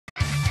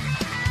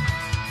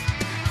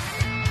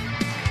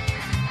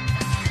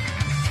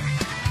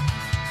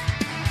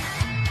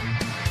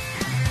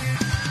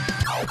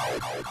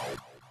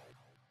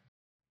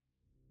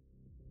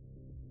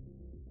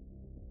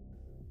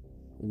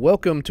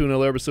Welcome to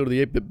another episode of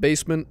the 8-Bit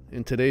Basement.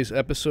 In today's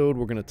episode,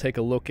 we're going to take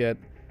a look at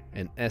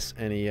an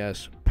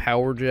SNES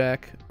power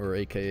jack, or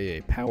aka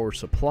a power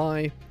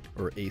supply,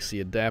 or AC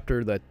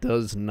adapter that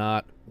does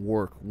not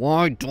work.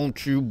 Why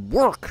don't you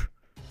work?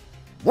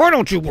 Why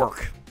don't you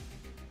work?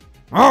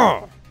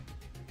 Ah!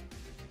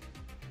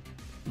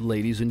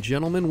 Ladies and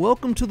gentlemen,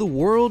 welcome to the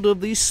world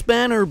of the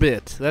spanner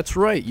bit. That's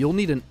right, you'll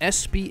need an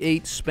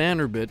SB8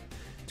 spanner bit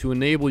to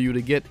enable you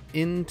to get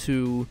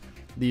into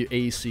the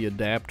AC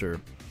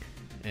adapter.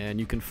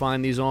 And you can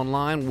find these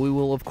online. We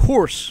will, of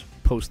course,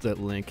 post that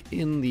link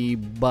in the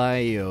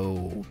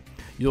bio.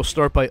 You'll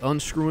start by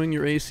unscrewing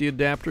your AC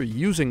adapter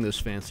using this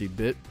fancy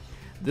bit.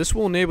 This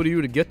will enable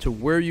you to get to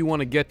where you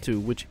want to get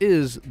to, which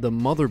is the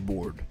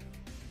motherboard.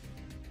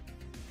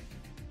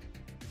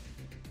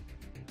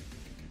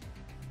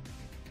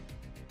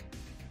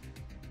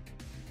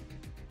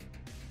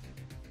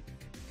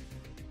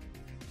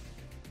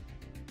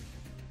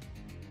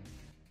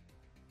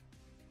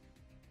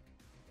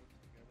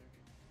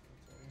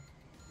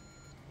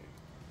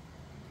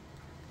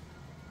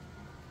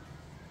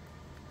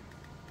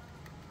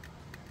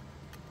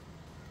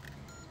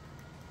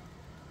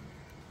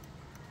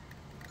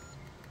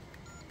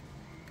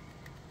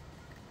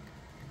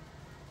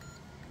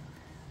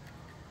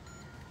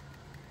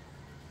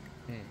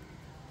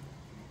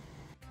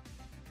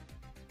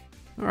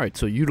 Alright,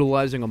 so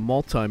utilizing a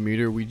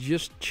multimeter, we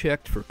just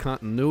checked for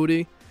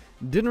continuity.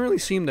 Didn't really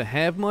seem to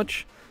have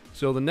much.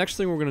 So the next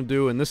thing we're going to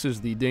do, and this is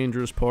the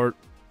dangerous part,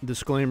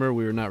 disclaimer,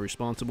 we are not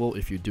responsible.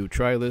 If you do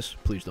try this,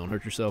 please don't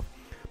hurt yourself.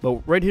 But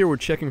right here we're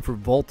checking for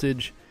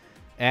voltage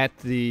at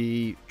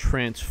the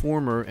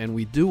transformer, and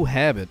we do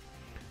have it.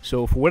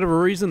 So for whatever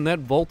reason, that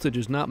voltage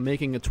is not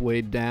making its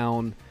way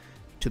down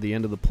to the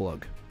end of the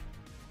plug.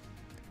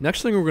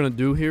 Next thing we're going to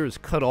do here is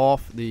cut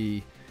off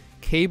the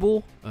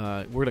cable.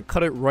 We're going to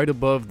cut it right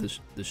above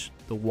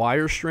the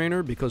wire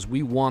strainer, because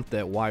we want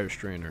that wire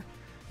strainer.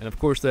 And of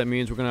course that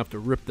means we're going to have to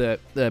rip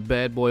that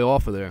bad boy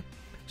off of there.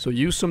 So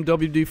use some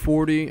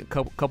WD-40, a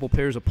couple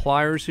pairs of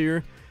pliers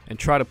here, and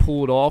try to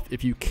pull it off.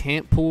 If you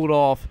can't pull it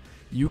off,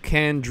 you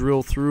can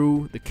drill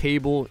through the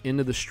cable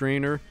into the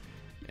strainer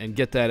and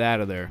get that out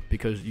of there,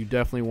 because you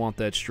definitely want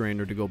that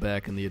strainer to go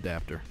back in the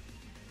adapter.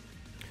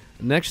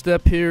 The next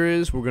step here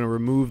is we're going to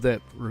remove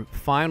that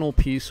final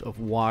piece of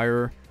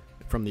wire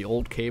from the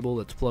old cable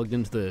that's plugged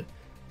into the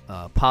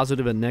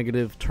positive and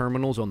negative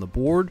terminals on the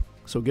board.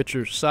 So get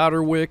your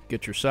solder wick,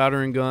 get your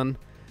soldering gun,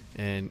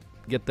 and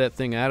get that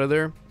thing out of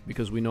there,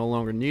 because we no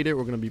longer need it.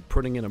 We're going to be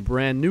putting in a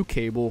brand new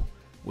cable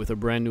with a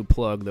brand new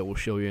plug that we'll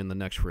show you in the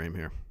next frame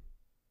here.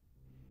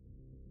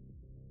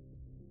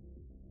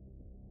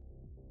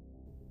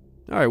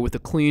 Alright, with a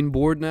clean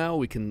board now,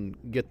 we can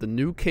get the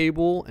new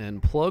cable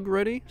and plug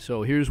ready.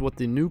 So here's what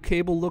the new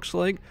cable looks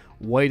like.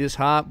 White is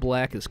hot,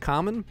 black is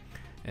common.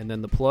 And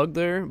then the plug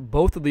there.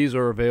 Both of these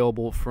are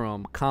available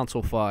from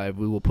Console 5.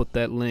 We will put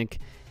that link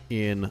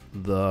in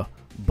the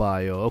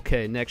bio.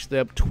 Okay, next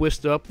step,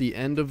 twist up the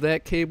end of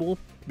that cable,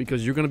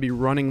 because you're going to be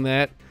running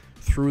that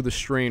through the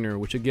strainer,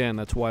 which again,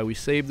 that's why we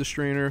saved the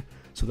strainer,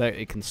 so that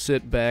it can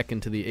sit back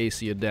into the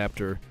AC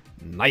adapter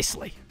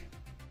nicely.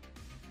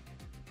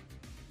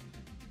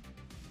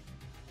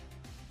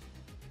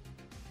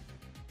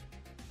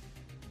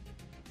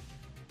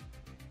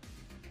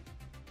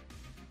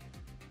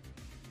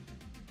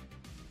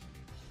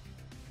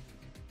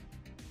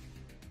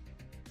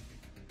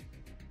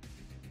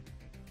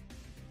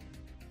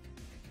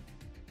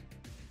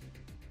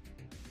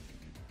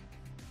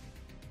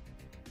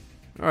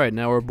 Alright,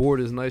 now our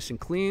board is nice and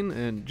clean,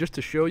 and just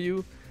to show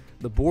you,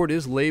 the board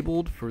is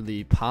labeled for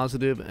the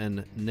positive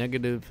and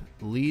negative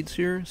leads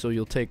here. So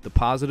you'll take the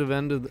positive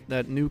end of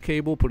that new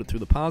cable, put it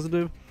through the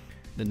positive,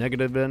 the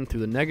negative end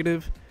through the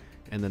negative,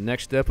 and the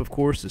next step, of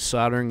course, is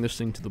soldering this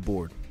thing to the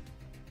board.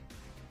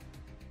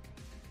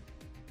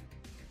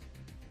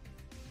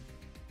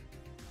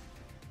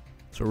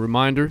 So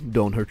reminder,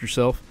 don't hurt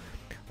yourself.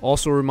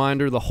 Also a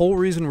reminder, the whole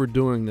reason we're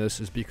doing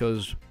this is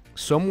because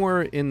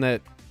somewhere in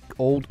that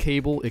old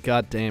cable it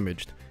got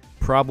damaged,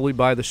 probably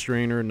by the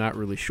strainer, not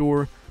really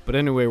sure, but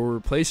anyway, we're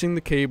replacing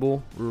the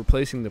cable, we're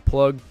replacing the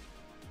plug.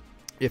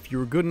 If you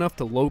were good enough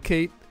to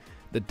locate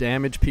the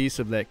damaged piece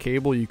of that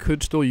cable, you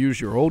could still use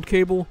your old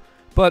cable,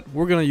 but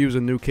we're going to use a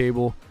new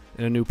cable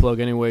and a new plug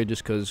anyway,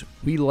 just because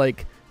we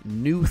like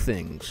new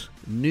things.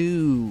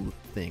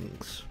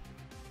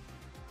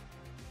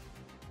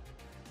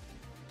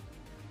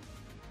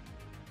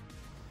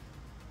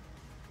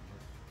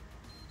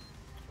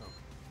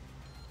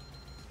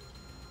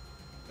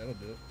 That'll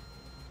do it.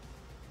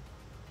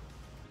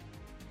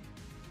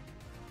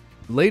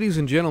 Ladies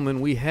and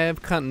gentlemen, we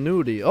have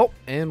continuity. Oh,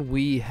 and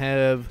we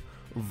have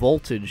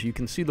voltage. You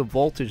can see the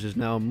voltage is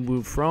now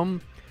moved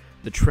from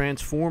the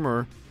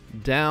transformer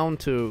down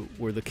to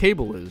where the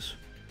cable is.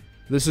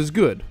 This is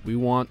good. We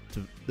want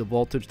the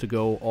voltage to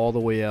go all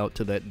the way out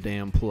to that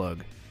damn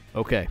plug.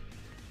 Okay.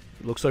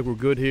 Looks like we're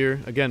good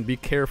here. Again, be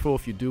careful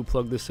if you do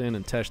plug this in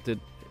and test it.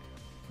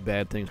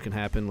 Bad things can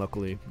happen.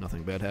 Luckily,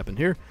 nothing bad happened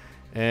here.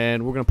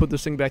 And we're going to put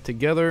this thing back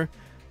together,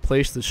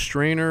 place the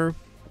strainer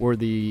where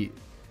the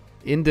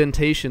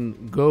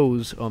indentation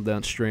goes of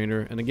that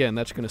strainer. And again,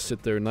 that's going to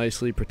sit there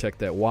nicely, protect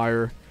that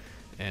wire,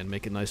 and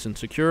make it nice and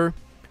secure.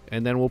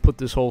 And then we'll put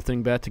this whole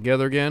thing back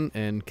together again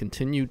and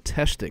continue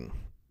testing.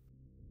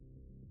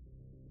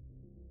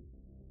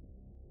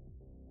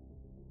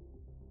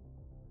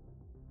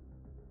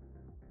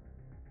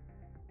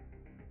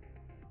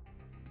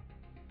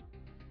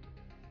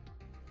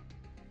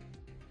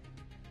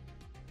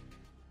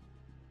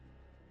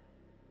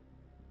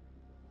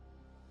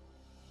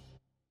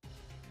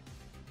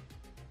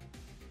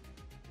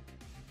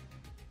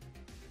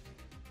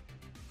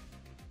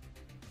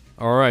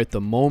 Alright, the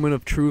moment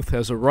of truth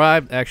has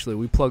arrived. Actually,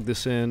 we plugged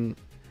this in,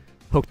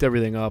 hooked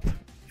everything up,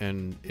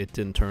 and it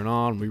didn't turn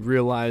on. We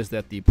realized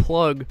that the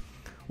plug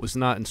was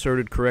not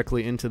inserted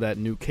correctly into that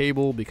new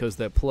cable because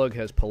that plug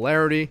has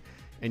polarity,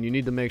 and you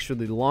need to make sure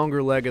the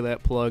longer leg of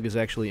that plug is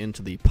actually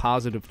into the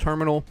positive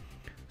terminal.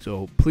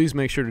 So please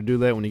make sure to do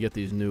that when you get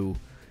these new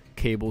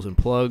cables and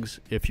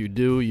plugs. If you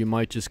do, you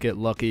might just get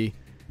lucky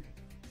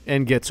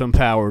and get some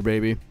power,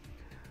 baby.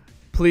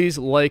 Please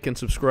like and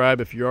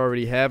subscribe if you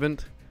already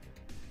haven't.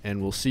 And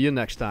we'll see you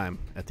next time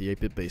at the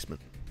 8-Bit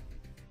Basement.